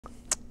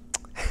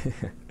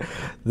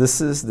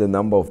This is the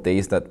number of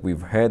days that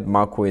we've had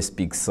macOS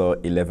Big Sur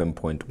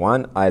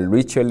 11.1. I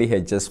literally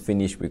had just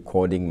finished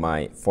recording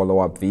my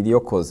follow-up video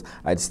because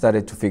I'd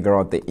started to figure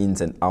out the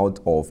ins and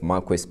outs of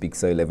macOS Big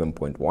Sur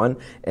 11.1.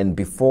 And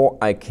before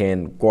I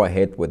can go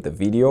ahead with the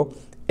video,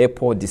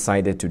 Apple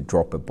decided to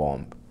drop a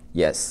bomb.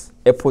 Yes,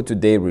 Apple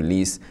today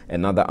released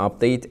another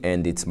update,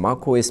 and it's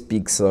macOS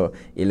Big Sur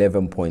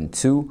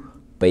 11.2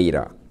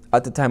 beta.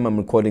 At the time I'm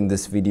recording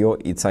this video,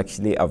 it's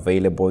actually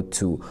available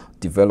to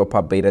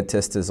developer beta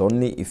testers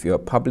only. If you're a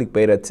public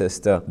beta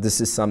tester,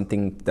 this is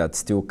something that's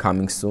still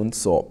coming soon.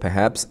 So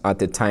perhaps at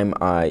the time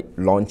I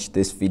launch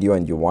this video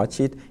and you watch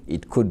it,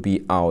 it could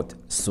be out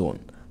soon.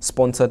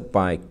 Sponsored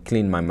by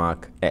Clean My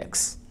Mac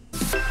X.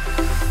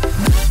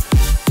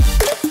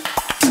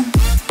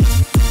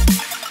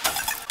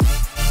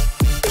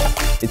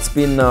 It's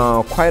been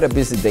quite a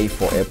busy day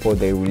for Apple.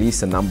 They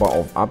released a number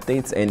of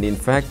updates, and in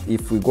fact,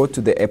 if we go to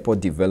the Apple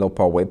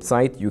developer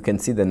website, you can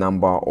see the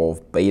number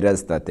of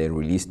betas that they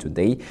released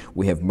today.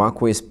 We have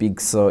macOS Big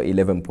Sur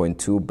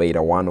 11.2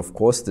 beta 1, of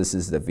course. This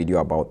is the video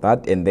about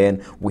that. And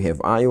then we have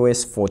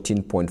iOS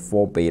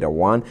 14.4 beta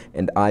 1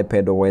 and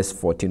iPadOS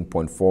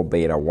 14.4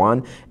 beta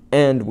 1.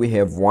 And we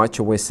have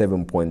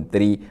watchOS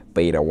 7.3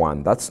 beta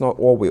 1. That's not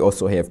all. We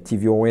also have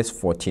tvOS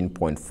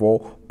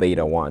 14.4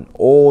 beta 1.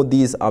 All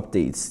these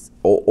updates,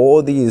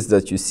 all these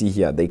that you see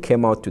here, they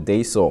came out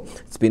today. So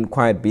it's been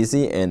quite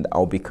busy, and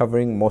I'll be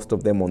covering most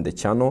of them on the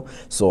channel.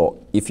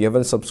 So if you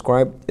haven't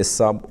subscribed, a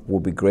sub will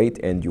be great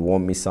and you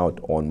won't miss out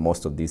on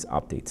most of these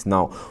updates.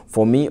 Now,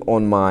 for me,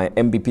 on my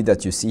MVP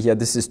that you see here,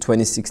 this is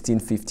 2016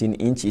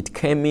 15-inch. It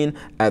came in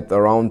at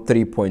around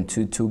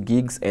 3.22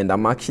 gigs, and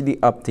I'm actually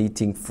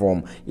updating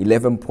from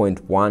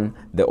 11.1,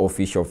 the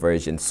official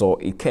version. So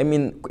it came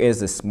in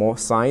as a small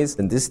size,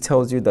 and this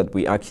tells you that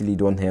we actually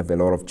don't have a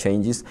lot of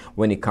changes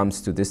when it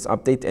comes to this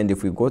update. And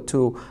if we go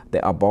to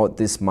the About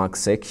This Mac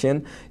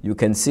section, you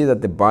can see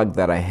that the bug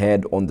that I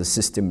had on the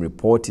system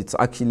report, it's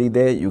actually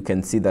there. You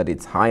can see that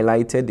it's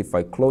highlighted. If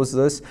I close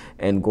this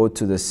and go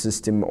to the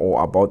system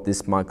or About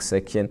This Mac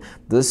section,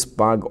 this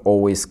bug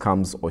always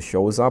comes or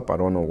shows up. I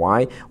don't know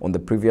why. On the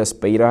previous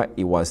beta,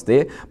 it was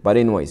there. But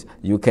anyways,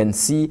 you can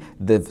see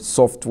the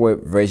software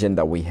version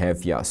that we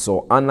have here.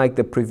 So unlike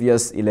the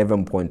previous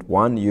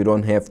 11.1, you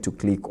don't have to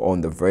click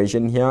on the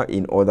version here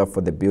in order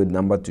for the build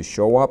number to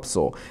show up.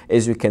 So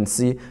as you can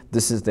see,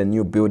 this is the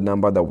new build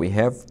number that we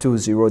have,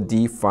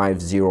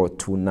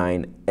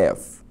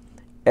 20D5029F.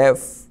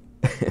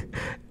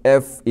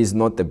 F is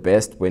not the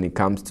best when it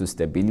comes to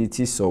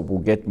stability, so we'll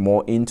get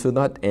more into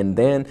that. And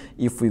then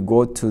if we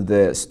go to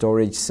the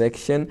storage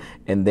section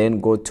and then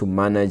go to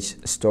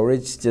manage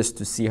storage, just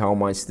to see how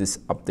much this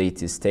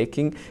update is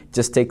taking,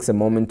 just takes a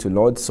moment to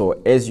load. So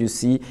as you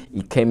see,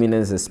 it came in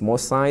as a small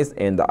size,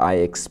 and I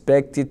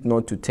expect it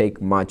not to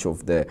take much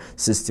of the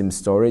system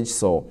storage.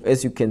 So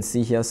as you can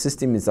see here,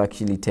 system is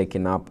actually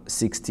taking up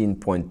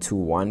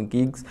 16.21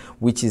 gigs,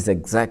 which is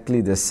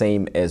exactly the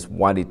same as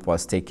what it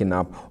was taking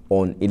up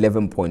on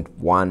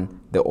 11.1,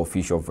 the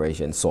official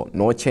version. So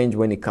no change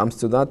when it comes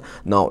to that.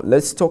 Now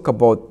let's talk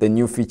about the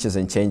new features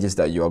and changes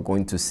that you are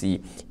going to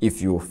see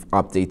if you've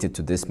updated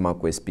to this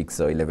macOS Big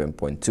Sur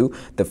 11.2.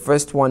 The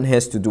first one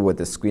has to do with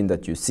the screen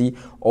that you see.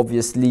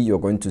 Obviously, you're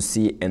going to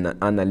see an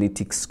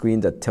analytics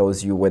screen that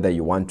tells you whether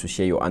you want to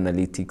share your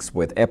analytics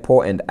with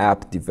Apple and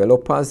app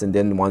developers. And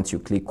then once you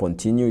click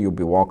continue, you'll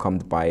be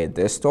welcomed by a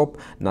desktop.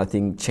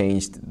 Nothing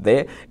changed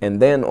there. And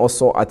then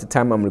also, at the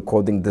time I'm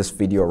recording this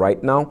video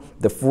right now,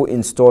 the full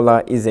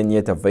installer isn't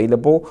yet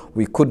available.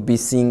 We could be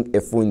seeing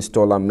a full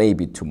installer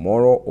maybe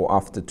tomorrow or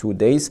after 2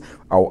 days.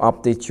 I'll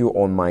update you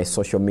on my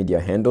social media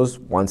handles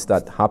once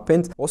that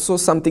happens. Also,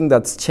 something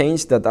that's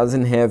changed that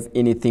doesn't have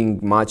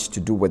anything much to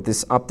do with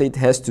this update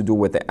has to do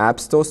with the App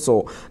Store.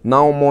 So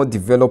now more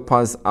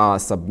developers are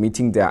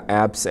submitting their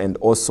apps and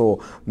also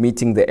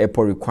meeting the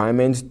Apple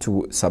requirement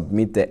to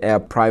submit the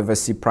app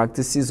privacy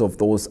practices of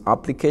those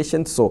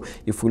applications. So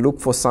if we look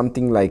for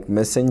something like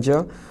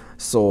Messenger,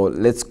 so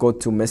let's go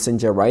to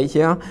Messenger right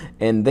here,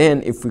 and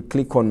then if we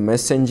click on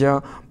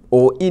Messenger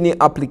or any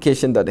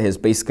application that has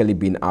basically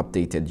been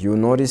updated, you'll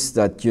notice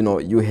that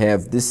you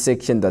have this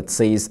section that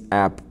says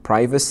app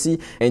privacy,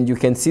 and you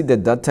can see the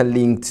data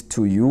linked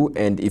to you.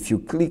 And if you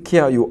click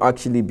here, you'll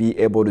actually be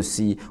able to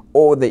see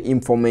all the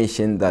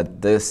information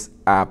that this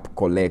app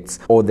collects,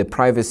 or the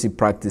privacy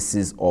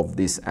practices of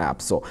this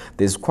app. So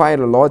there's quite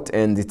a lot,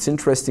 and it's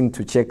interesting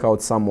to check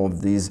out some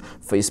of these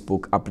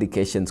Facebook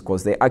applications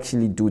because they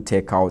actually do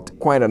take out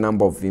quite a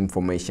number of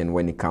information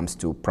when it comes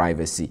to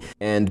privacy.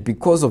 And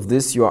because of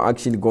this, you are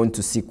actually going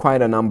to see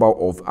quite a number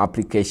of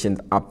application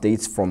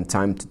updates from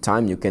time to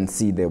time. You can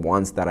see the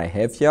ones that I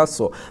have here.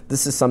 So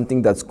this is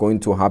something that's going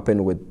to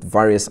happen with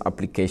various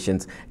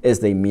applications as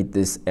they meet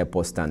this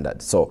Apple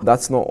standard. So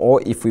that's not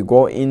all. If we we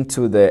go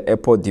into the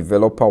Apple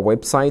developer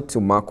website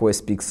to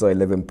macOS Big Sur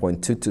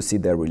 11.2 to see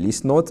the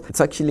release notes, it's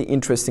actually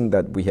interesting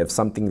that we have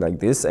something like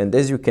this. And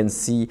as you can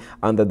see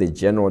under the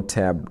general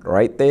tab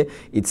right there,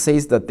 it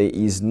says that there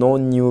is no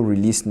new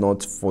release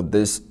notes for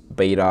this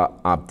beta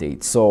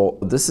update. So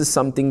this is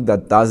something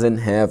that doesn't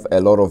have a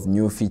lot of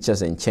new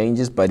features and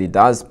changes, but it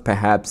does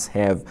perhaps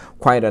have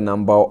quite a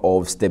number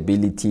of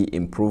stability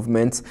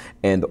improvements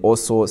and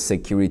also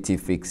security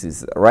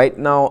fixes. Right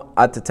now,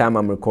 at the time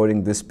I'm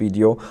recording this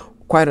video,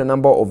 quite a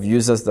number of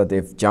users that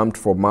they've jumped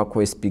from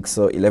macOS Big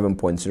Sur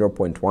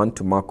 11.0.1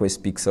 to macOS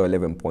Big Sur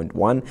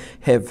 11.1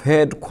 have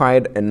had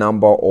quite a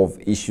number of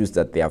issues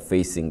that they are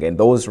facing, and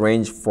those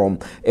range from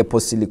Apple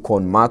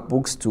Silicon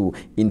MacBooks to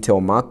Intel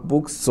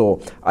MacBooks.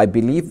 So I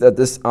believe that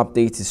this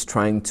update is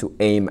trying to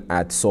aim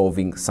at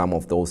solving some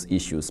of those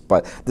issues,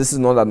 but this is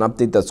not an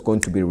update that's going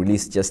to be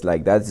released just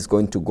like that. It's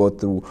going to go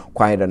through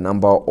quite a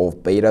number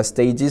of beta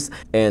stages,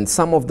 and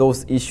some of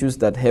those issues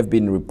that have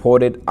been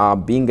reported are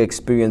being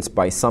experienced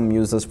by some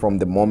users from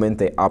the moment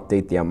they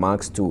update their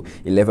Macs to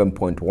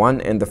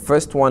 11.1, and the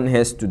first one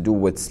has to do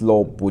with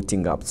slow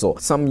booting up. So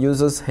some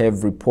users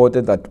have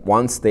reported that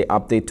once they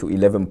update to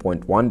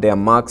 11.1, their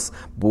Macs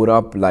boot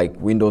up like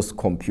Windows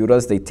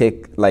computers. They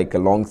take like a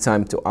long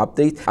time to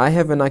update. I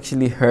haven't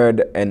actually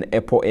heard an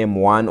Apple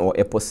M1 or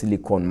Apple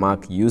Silicon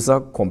Mac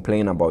user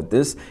complain about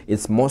this.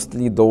 It's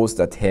mostly those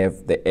that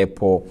have the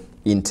Apple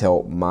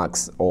Intel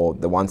Macs, or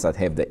the ones that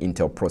have the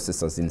Intel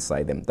processors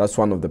inside them. That's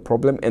one of the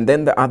problem. And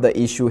then the other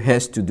issue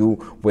has to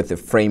do with the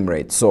frame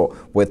rate. So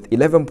with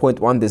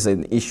 11.1, there's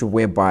an issue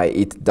whereby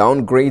it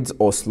downgrades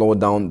or slow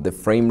down the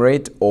frame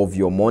rate of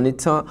your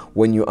monitor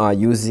when you are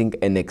using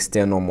an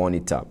external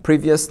monitor.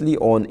 Previously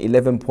on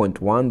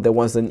 11.1, there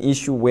was an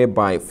issue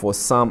whereby for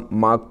some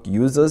Mac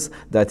users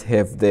that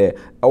have the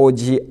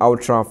LG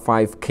Ultra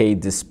 5K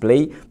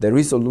display, the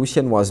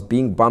resolution was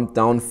being bumped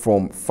down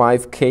from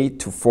 5K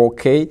to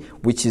 4K,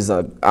 which is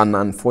an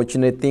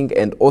unfortunate thing,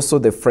 and also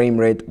the frame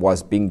rate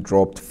was being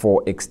dropped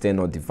for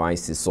external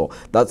devices. So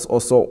that's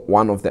also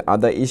one of the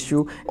other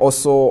issue.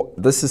 Also,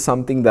 this is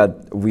something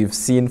that we've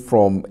seen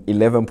from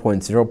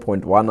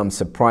 11.0.1. I'm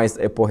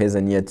surprised Apple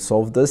hasn't yet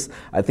solved this.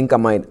 I think I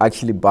might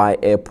actually buy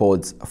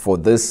AirPods for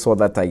this so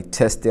that I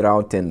test it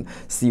out and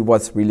see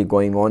what's really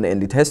going on.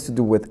 And it has to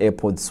do with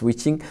AirPod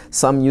switching.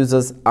 Some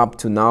users up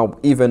to now,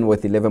 even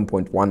with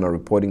 11.1, are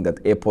reporting that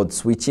AirPod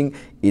switching,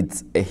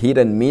 it's a hit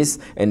and miss,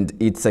 and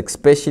it's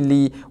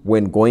especially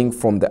when going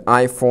from the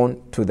iPhone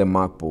to the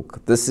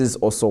MacBook. This is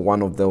also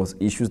one of those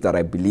issues that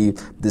I believe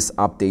this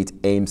update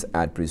aims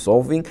at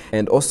resolving.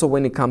 And also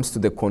when it comes to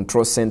the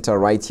control center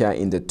right here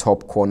in the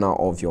top corner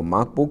of your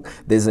MacBook,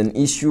 there's an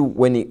issue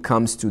when it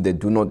comes to the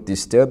do not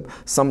disturb.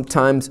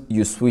 Sometimes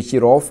you switch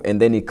it off and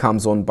then it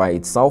comes on by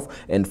itself,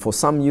 and for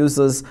some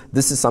users,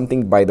 this is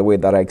something, by the way,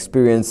 that I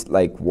experienced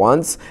like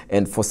once,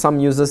 and for some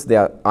users they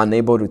are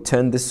unable to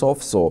turn this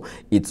off. So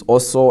it's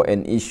also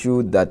an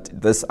issue that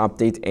this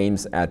update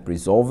aims at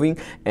resolving.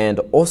 And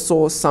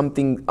also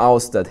something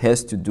else that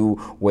has to do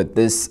with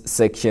this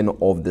section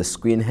of the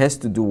screen has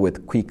to do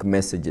with quick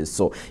messages.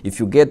 So if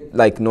you get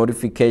like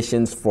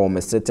notifications from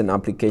a certain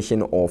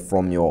application or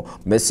from your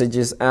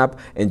messages app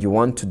and you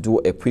want to do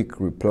a quick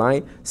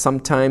reply,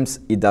 sometimes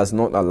it does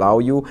not allow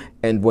you,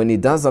 and when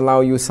it does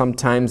allow you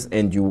sometimes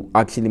and you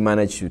actually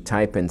manage to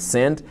type and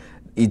send,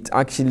 it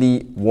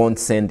actually won't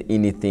send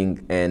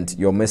anything, and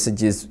your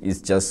messages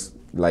is just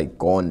like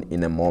gone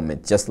in a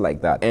moment, just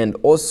like that. And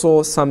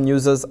also some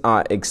users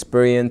are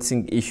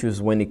experiencing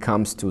issues when it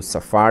comes to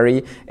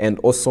Safari and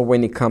also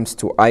when it comes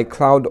to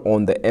iCloud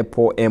on the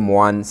Apple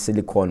M1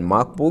 Silicon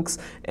MacBooks.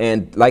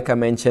 And like I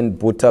mentioned,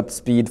 boot up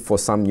speed for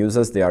some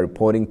users, they are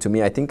reporting to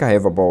me, I think I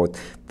have about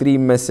 3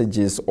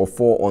 messages or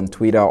 4 on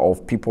Twitter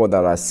of people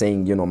that are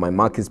saying, you know, my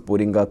Mac is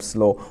booting up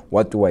slow,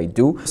 what do I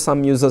do?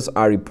 Some users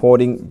are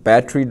reporting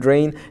battery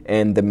drain,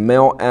 and the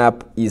Mail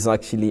app is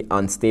actually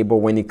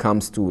unstable when it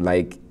comes to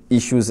like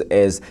issues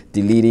as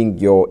deleting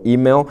your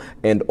email,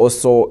 and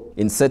also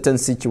in certain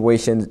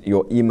situations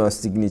your email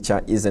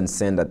signature isn't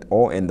sent at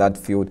all and that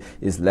field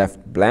is left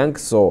blank.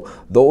 So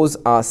those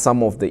are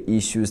some of the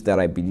issues that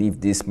I believe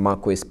this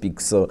macOS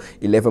Big Sur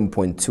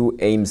 11.2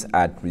 aims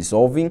at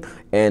resolving.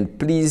 And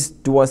please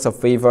do us a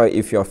favor,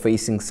 if you're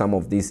facing some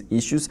of these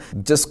issues,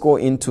 just go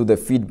into the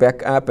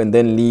feedback app and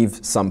then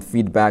leave some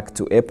feedback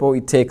to Apple.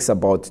 It takes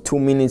about 2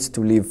 minutes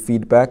to leave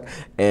feedback,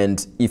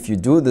 and if you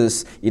do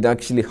this, it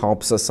actually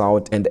helps us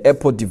out, and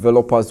Apple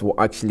developers will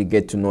actually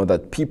get to know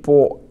that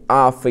people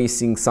are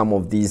facing some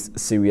of these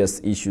serious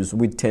issues.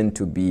 We tend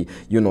to be,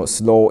 you know,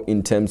 slow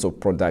in terms of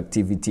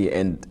productivity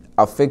and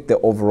affect the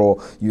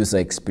overall user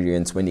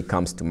experience when it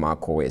comes to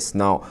macOS.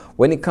 Now,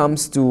 when it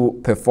comes to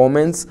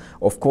performance,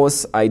 of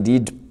course, I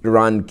did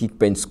run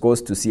Geekbench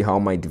scores to see how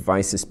my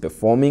device is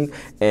performing.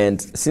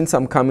 And since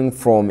I'm coming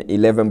from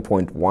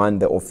 11.1,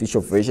 the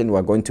official version,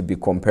 we're going to be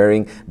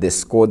comparing the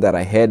score that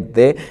I had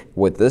there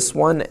with this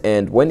one.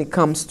 And when it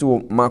comes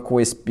to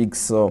macOS Big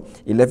Sur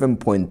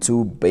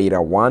 11.2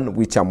 beta 1,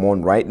 which I'm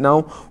on right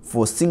now,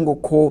 for single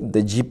core,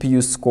 the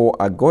GPU score,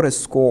 I got a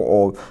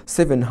score of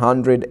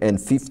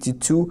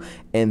 752.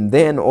 And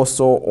then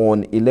also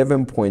on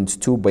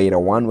 11.2 beta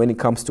 1, when it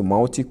comes to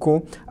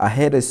multi-core, I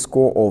had a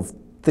score of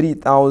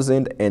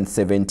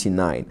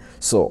 3079.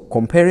 So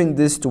comparing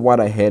this to what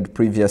I had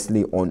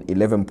previously on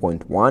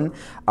 11.1,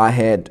 I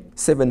had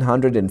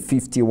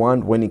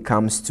 751 when it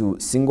comes to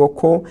single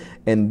core,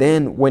 and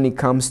then when it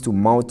comes to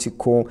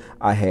multi-core,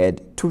 I had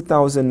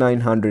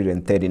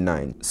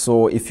 2939.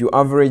 So if you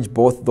average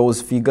both those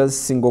figures,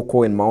 single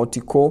core and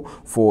multi-core,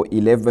 for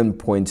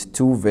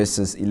 11.2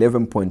 versus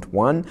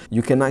 11.1,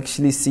 you can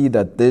actually see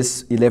that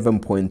this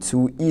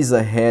 11.2 is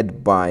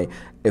ahead by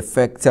a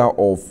factor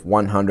of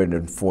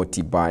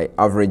 140 by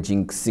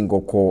averaging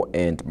single core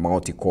and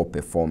multi-core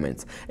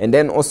performance. And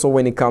then also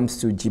when it comes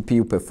to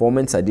GPU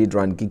performance, I did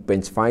run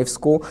Geekbench 5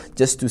 score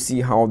just to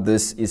see how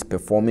this is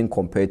performing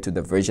compared to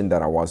the version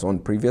that I was on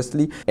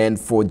previously. And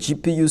for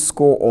GPU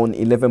score on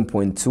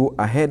 11.2,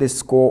 I had a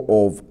score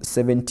of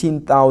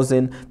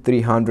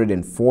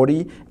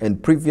 17,340,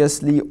 and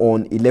previously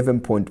on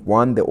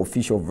 11.1, the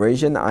official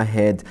version, I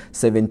had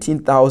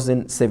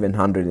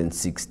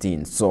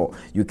 17,716. So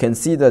you can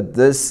see that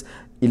this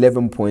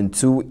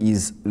 11.2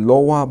 is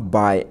lower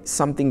by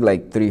something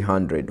like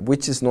 300,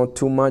 which is not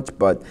too much,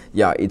 but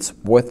yeah, it's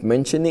worth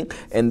mentioning.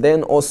 And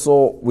then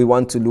also we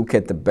want to look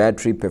at the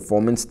battery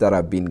performance that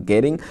I've been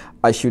getting.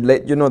 I should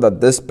let you know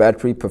that this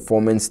battery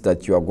performance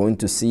that you are going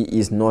to see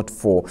is not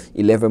for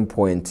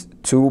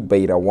 11.2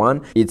 beta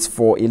 1, it's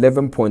for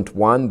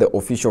 11.1, the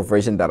official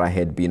version that I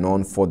had been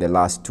on for the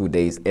last 2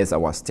 days as I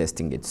was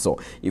testing it. So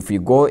if you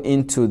go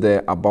into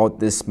the about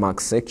this Mac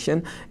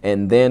section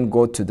and then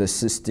go to the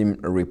system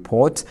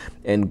report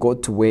and go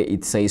to where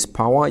it says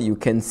power, you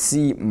can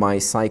see my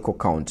cycle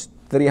count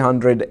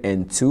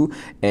 302,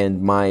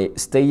 and my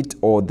state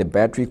or the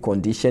battery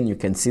condition, you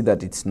can see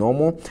that it's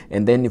normal.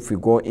 And then if we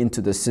go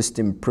into the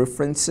system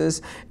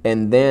preferences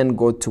and then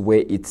go to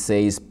where it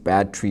says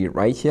battery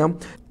right here,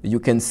 you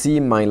can see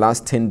my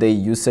last 10-day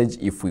usage.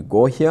 If we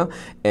go here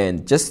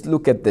and just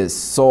look at this,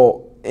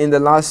 so in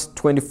the last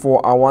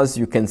 24 hours,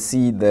 you can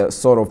see the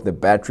sort of the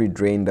battery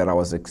drain that I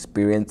was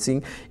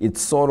experiencing. It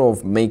sort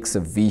of makes a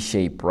V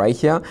shape right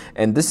here.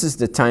 And this is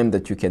the time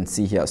that you can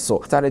see here.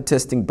 So I started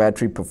testing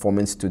battery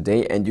performance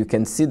today, and you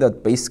can see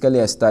that basically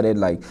I started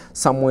like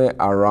somewhere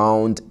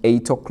around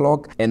 8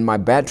 o'clock and my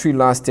battery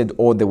lasted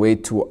all the way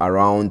to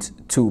around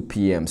 2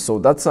 p.m. So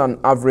that's an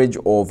average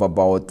of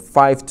about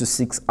 5 to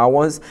 6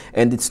 hours.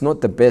 And it's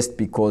not the best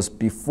because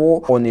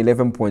before on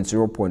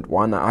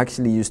 11.0.1, I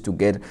actually used to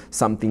get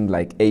something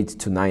like 8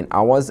 to 9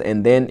 hours.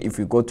 And then if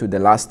you go to the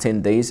last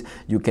 10 days,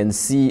 you can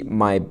see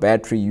my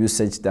battery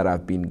usage that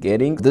I've been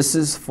getting. This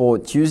is for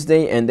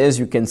Tuesday, and as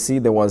you can see,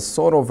 there was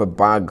sort of a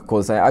bug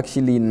because I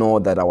actually know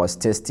that I was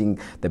testing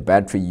the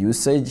battery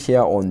usage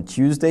here on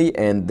Tuesday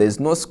and there's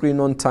no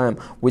screen on time,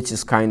 which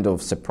is kind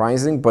of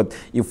surprising. But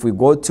if we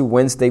go to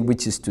Wednesday,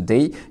 which is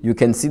today, you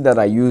can see that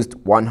I used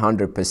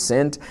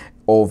 100%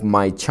 of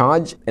my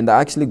charge and I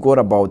actually got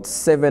about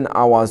 7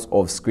 hours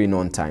of screen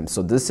on time.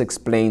 So this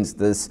explains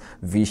this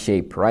V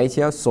shape right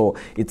here. So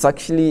it's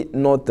actually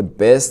not the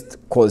best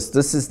because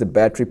this is the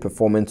battery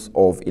performance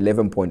of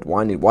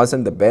 11.1. It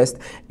wasn't the best,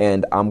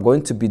 and I'm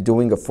going to be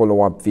doing a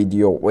follow-up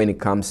video when it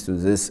comes to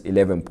this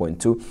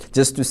 11.2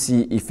 just to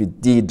see if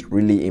it did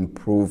really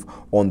improve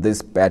on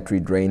this battery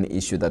drain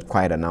issue that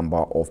quite a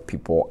number of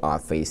people are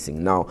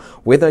facing. Now,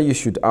 whether you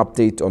should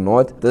update or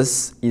not,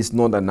 this is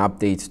not an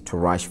update to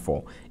rush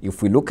for.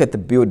 If we look at the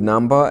build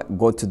number,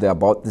 go to the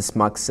About This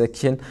Mac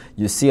section,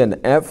 you see an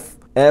F.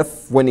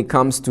 F, when it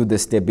comes to the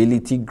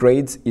stability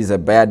grades, is a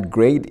bad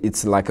grade.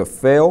 It's like a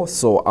fail.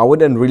 So I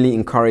wouldn't really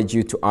encourage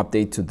you to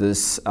update to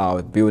this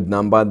build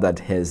number that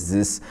has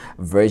this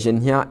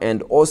version here.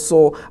 And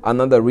also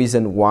another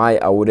reason why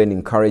I wouldn't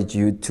encourage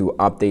you to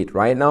update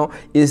right now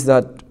is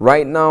that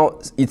right now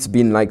it's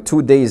been like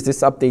 2 days.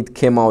 This update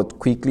came out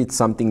quickly. It's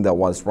something that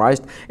was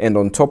rushed. And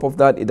on top of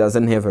that, it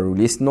doesn't have a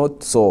release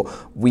note. So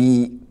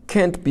we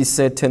can't be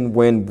certain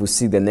when we'll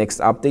see the next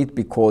update,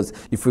 because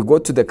if we go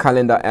to the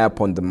calendar app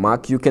on the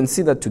Mac, you can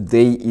see that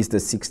today is the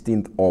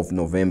 16th of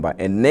November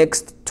and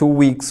next 2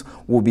 weeks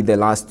will be the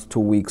last 2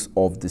 weeks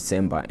of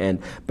December. And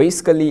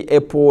basically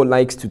Apple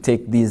likes to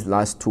take these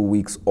last 2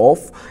 weeks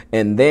off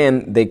and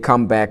then they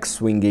come back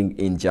swinging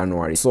in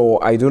January. So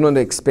I do not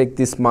expect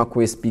this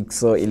macOS Big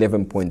Sur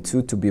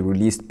 11.2 to be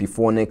released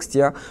before next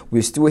year.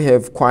 We still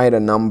have quite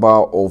a number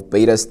of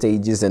beta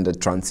stages and the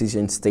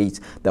transition stage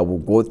that we'll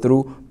go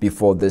through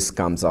before this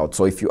comes out.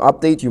 So if you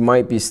update, you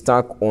might be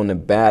stuck on a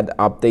bad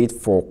update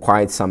for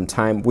quite some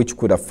time, which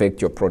could affect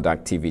your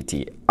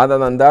productivity. Other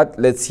than that,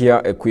 let's hear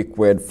a quick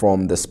word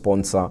from the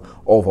sponsor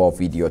of our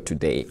video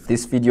today.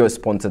 This video is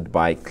sponsored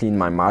by Clean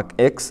My Mac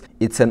X.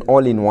 It's an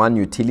all-in-one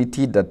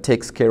utility that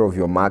takes care of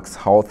your Mac's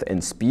health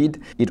and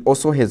speed. It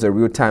also has a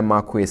real-time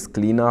macOS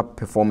cleaner,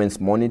 performance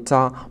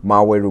monitor,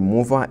 malware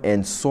remover,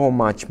 and so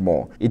much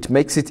more. It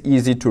makes it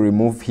easy to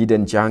remove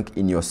hidden junk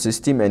in your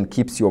system and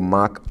keeps your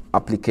Mac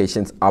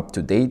applications up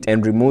to date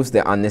and removes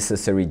the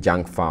unnecessary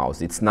junk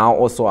files. It's now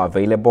also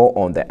available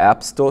on the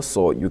App Store,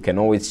 so you can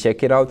always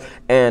check it out,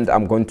 and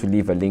I'm going to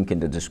leave a link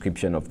in the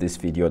description of this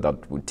video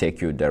that will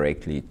take you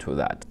directly to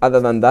that. Other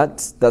than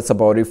that, that's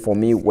about it for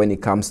me when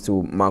it comes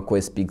to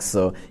macOS Big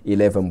Sur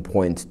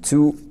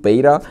 11.2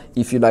 beta.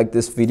 If you like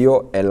this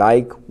video, a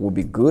like would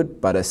be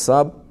good, but a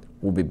sub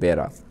would be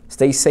better.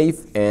 Stay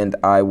safe, and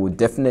I will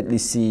definitely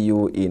see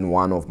you in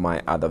one of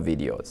my other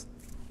videos.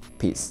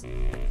 Peace.